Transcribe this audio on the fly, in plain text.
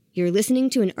You're listening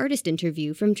to an artist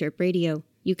interview from Chirp Radio.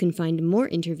 You can find more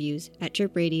interviews at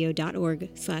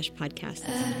chirpradio.org/podcasts.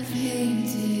 I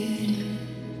painted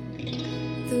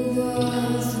the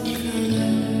walls of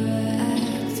color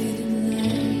I didn't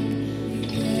like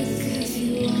because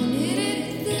you wanted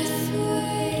it this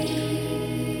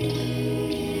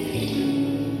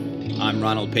way. I'm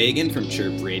Ronald Pagan from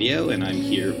Chirp Radio, and I'm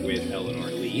here with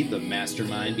Eleanor Lee, the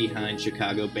mastermind behind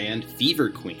Chicago band Fever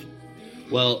Queen.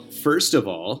 Well, first of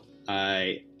all,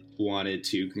 I wanted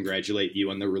to congratulate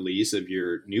you on the release of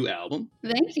your new album.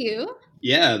 Thank you.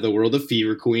 Yeah, The World of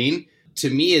Fever Queen. To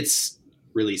me, it's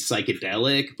really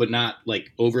psychedelic, but not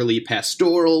like overly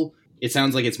pastoral. It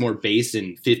sounds like it's more based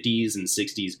in 50s and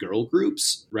 60s girl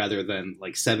groups rather than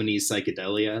like 70s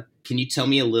psychedelia. Can you tell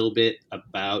me a little bit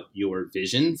about your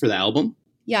vision for the album?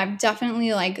 Yeah, I've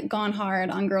definitely like gone hard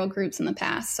on girl groups in the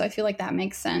past, so I feel like that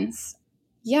makes sense.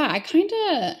 Yeah, I kind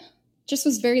of just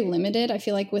was very limited, I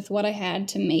feel like, with what I had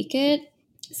to make it.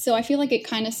 So I feel like it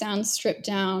kind of sounds stripped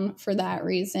down for that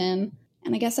reason.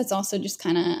 And I guess that's also just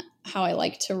kind of how I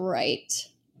like to write.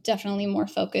 Definitely more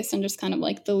focused on just kind of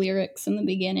like the lyrics in the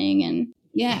beginning. And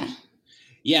yeah.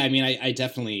 Yeah, I mean, I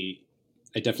definitely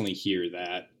hear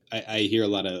that. I hear a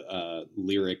lot of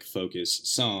lyric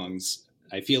focused songs.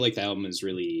 I feel like the album is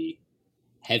really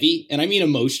heavy. And I mean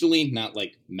emotionally, not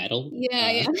like metal.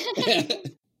 Yeah.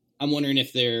 I'm wondering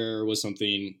if there was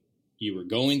something you were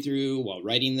going through while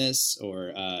writing this,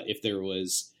 or if there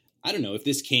was, I don't know, if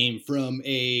this came from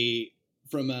a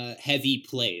heavy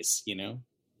place, you know?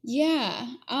 Yeah.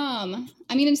 I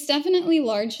mean, it's definitely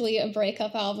largely a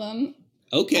breakup album.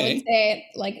 Okay. I would say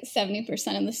like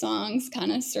 70% of the songs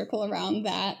kind of circle around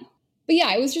that. But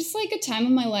yeah, it was just like a time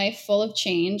of my life full of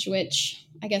change, which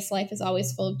I guess life is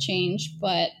always full of change.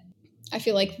 But I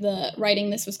feel like the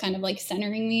writing this was kind of like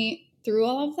centering me through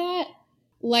all of that.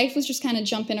 Life was just kind of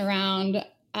jumping around.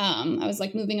 I was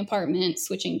like moving apartments,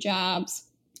 switching jobs,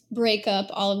 breakup,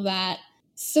 all of that.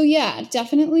 So yeah,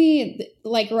 definitely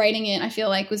like writing it, I feel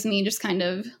like was me just kind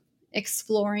of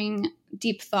exploring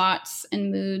deep thoughts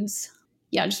and moods.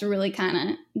 Yeah, just really kind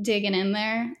of digging in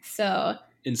there. So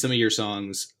in some of your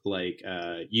songs, like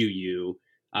You,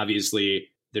 obviously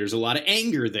there's a lot of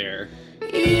anger there.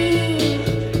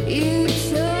 You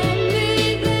told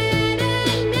me that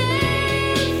I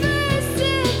never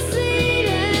succeed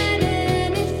at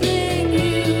anything.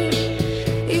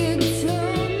 You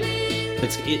told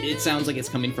me It sounds like it's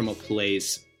coming from a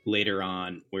place later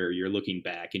on where you're looking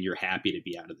back and you're happy to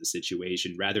be out of the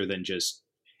situation rather than just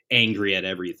angry at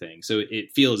everything. So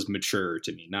it feels mature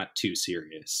to me, not too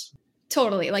serious.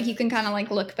 totally. Like you can kind of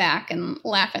like look back and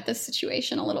laugh at the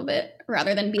situation a little bit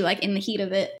rather than be like in the heat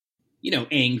of it. You know,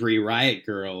 angry riot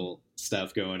girl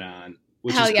stuff going on,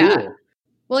 which Hell is yeah. cool.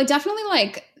 Well, I definitely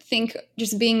like think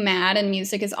just being mad in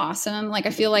music is awesome. Like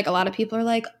I feel like a lot of people are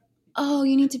like, oh,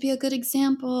 you need to be a good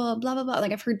example, blah, blah, blah.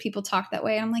 Like I've heard people talk that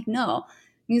way. And I'm like, no,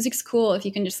 music's cool if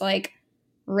you can just like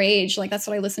rage. Like that's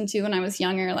what I listened to when I was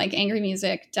younger. Like angry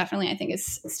music definitely I think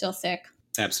is still sick.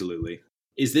 Absolutely.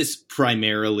 Is this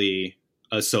primarily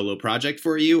a solo project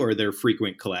for you, or are there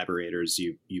frequent collaborators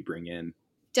you bring in?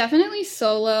 Definitely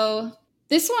solo.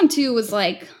 This one too was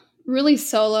like really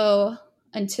solo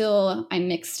until I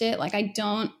mixed it. Like I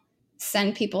don't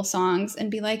send people songs and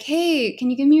be like, hey,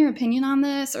 can you give me your opinion on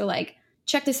this? Or like,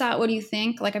 check this out. What do you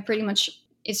think? Like I pretty much,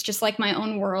 it's just like my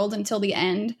own world until the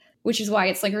end, which is why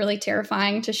it's like really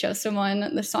terrifying to show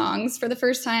someone the songs for the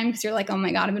first time. Because you're like, oh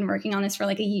my God, I've been working on this for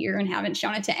like a year and haven't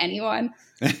shown it to anyone.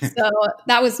 So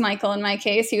that was Michael in my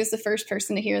case. He was the first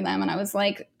person to hear them. And I was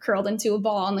like curled into a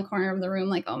ball in the corner of the room.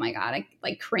 Like, oh my God, I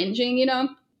like cringing, you know?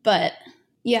 But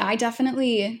yeah, I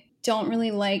definitely don't really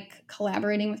like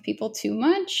collaborating with people too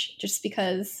much just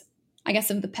because I guess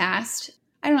of the past.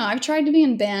 I don't know. I've tried to be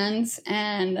in bands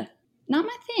and not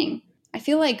my thing. I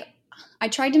feel like I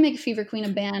tried to make Fever Queen a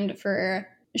band for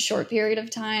a short period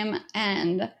of time.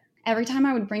 And every time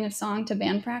I would bring a song to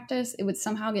band practice, it would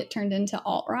somehow get turned into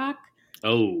alt rock.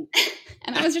 Oh.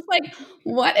 And I was just like,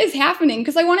 what is happening?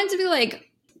 Because I wanted to be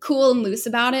like cool and loose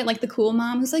about it. Like the cool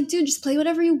mom who's like, dude, just play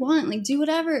whatever you want. Like do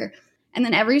whatever. And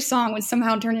then every song would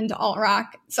somehow turn into alt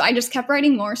rock. So I just kept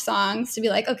writing more songs to be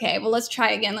like, okay, well, let's try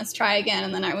again.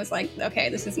 And then I was like, okay,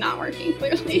 this is not working,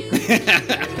 clearly.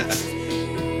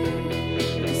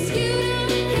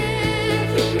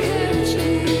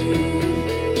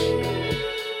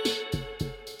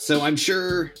 So I'm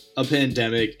sure a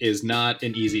pandemic is not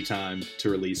an easy time to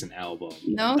release an album.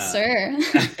 No, sir.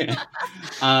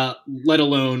 Let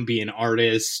alone be an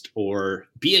artist or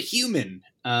be a human.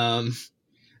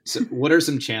 So what are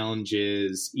some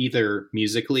challenges, either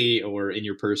musically or in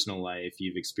your personal life,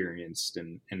 you've experienced,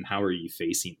 and how are you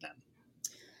facing them?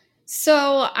 So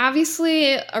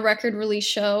obviously a record release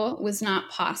show was not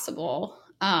possible,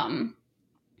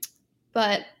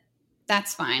 but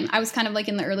that's fine. I was kind of like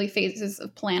in the early phases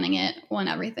of planning it when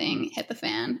everything hit the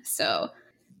fan. So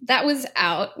that was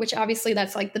out, which obviously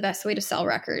that's like the best way to sell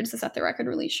records is at the record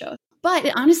release show. But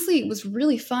it honestly was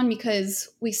really fun because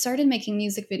we started making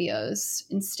music videos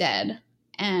instead.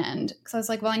 And because I was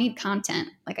like, well, I need content.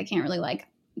 Like I can't really like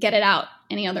get it out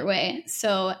any other way.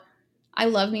 So I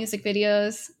love music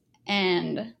videos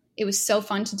and it was so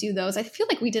fun to do those. I feel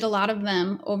like we did a lot of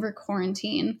them over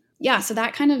quarantine. Yeah, so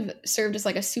that kind of served as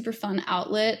like a super fun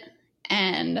outlet.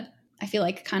 And I feel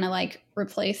like kind of like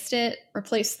replaced the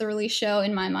release show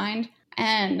in my mind.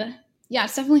 And yeah,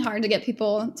 it's definitely hard to get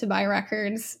people to buy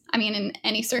records. I mean, in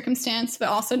any circumstance, but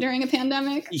also during a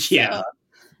pandemic. Yeah. So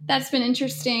that's been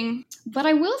interesting. But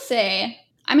I will say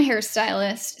I'm a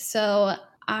hairstylist. So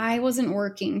I wasn't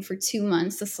working for 2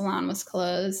 months. The salon was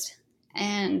closed.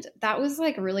 And that was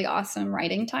like really awesome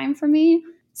writing time for me.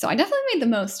 So I definitely made the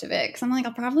most of it because I'm like,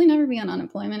 I'll probably never be on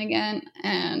unemployment again.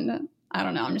 And I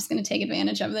don't know, I'm just going to take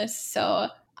advantage of this. So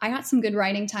I got some good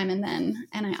writing time and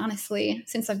I honestly,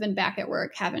 since I've been back at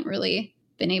work, haven't really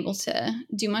been able to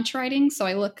do much writing. So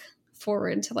I look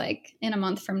forward to like in a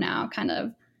month from now, kind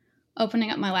of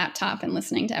opening up my laptop and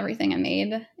listening to everything I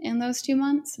made in those 2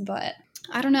 months. But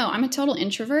I don't know, I'm a total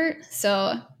introvert.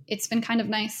 So it's been kind of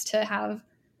nice to have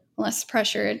less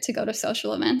pressure to go to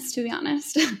social events, to be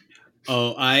honest.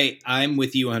 Oh, I'm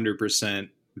with you 100%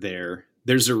 there.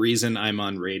 There's a reason I'm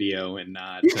on radio and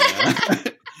not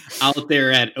out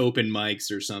there at open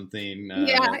mics or something.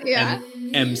 Yeah.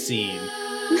 MCing.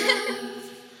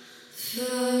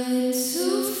 Flying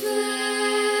so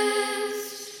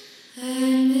fast,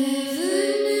 I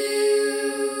never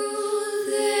knew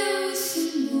there was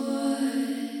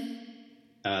someone.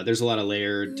 There's a lot of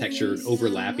layered, textured,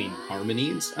 overlapping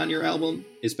harmonies on your album,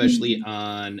 especially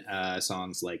on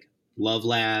songs like Love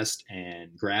Last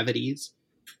and Gravities.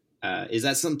 Is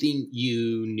that something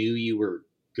you knew you were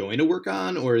going to work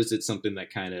on, or is it something that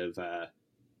kind of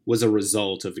was a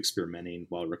result of experimenting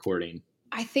while recording?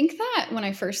 I think that when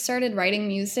I first started writing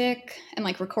music and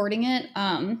like recording it,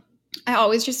 I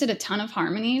always just did a ton of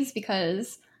harmonies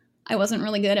because I wasn't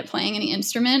really good at playing any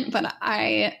instrument, but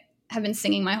I have been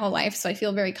singing my whole life. So I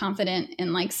feel very confident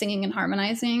in like singing and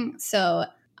harmonizing. So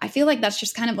I feel like that's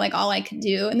just kind of like all I could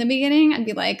do in the beginning. I'd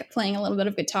be like playing a little bit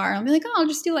of guitar. I'll be like, oh, I'll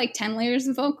just do like 10 layers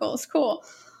of vocals. Cool.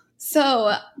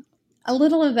 So a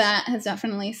little of that has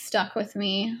definitely stuck with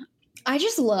me. I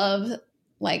just love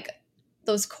like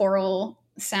those choral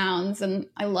sounds and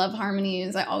I love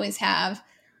harmonies. I always have.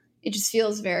 It just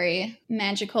feels very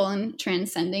magical and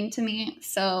transcending to me.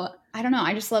 So I don't know.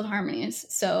 I just love harmonies.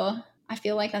 So I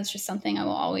feel like that's just something I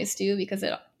will always do because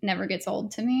it never gets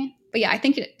old to me. But yeah, I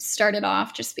think it started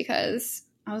off just because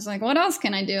I was like, what else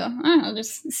can I do? I'll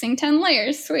just sing 10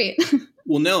 layers. Sweet.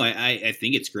 Well, no, I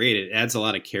think it's great. It adds a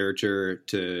lot of character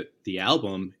to the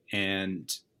album,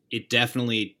 and it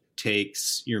definitely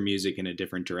takes your music in a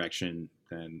different direction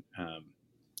than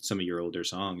some of your older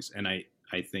songs. And I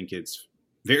think it's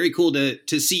very cool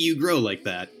to see you grow like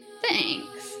that.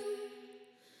 Thanks.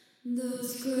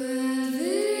 Those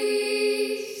gravities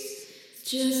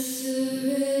just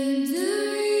surrendering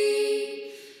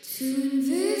to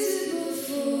invisible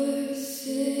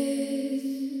forces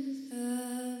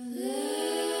of love.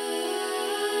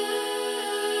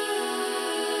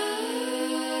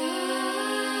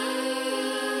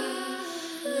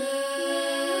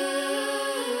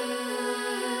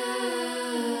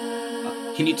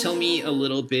 Can you tell me a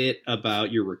little bit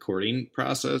about your recording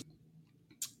process?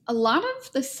 A lot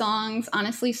of the songs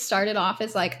honestly started off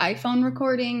as like iPhone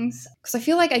recordings because I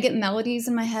feel like I get melodies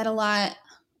in my head a lot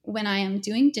when I am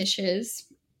doing dishes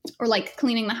or like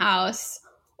cleaning the house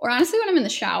or honestly when I'm in the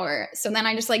shower. So then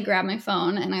I just like grab my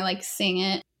phone and I like sing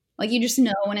it. Like you just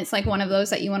know when it's like one of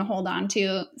those that you want to hold on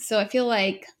to. So I feel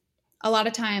like a lot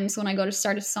of times when I go to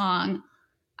start a song,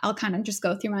 I'll kind of just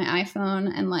go through my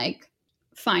iPhone and like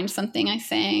find something I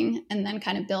sang and then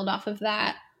kind of build off of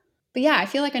that. But yeah, I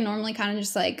feel like I normally kind of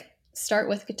just like start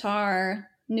with guitar,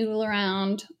 noodle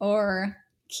around, or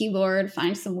keyboard,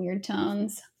 find some weird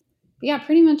tones. But yeah,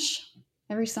 pretty much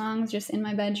every song is just in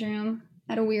my bedroom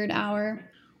at a weird hour.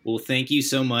 Well, thank you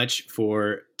so much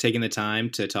for taking the time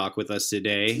to talk with us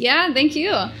today. Yeah, thank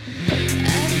you. I've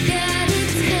gotta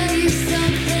tell you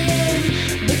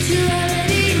something, but you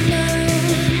already know.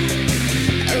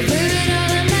 I've wearing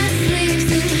all of my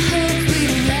sleeves and hope we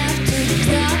don't have to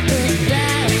talk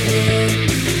about it.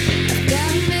 I've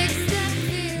got mixed up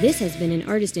feelings. This has been an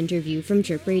artist interview from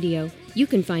Chirp Radio. You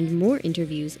can find more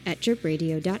interviews at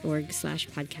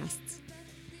chirpradio.org/podcasts.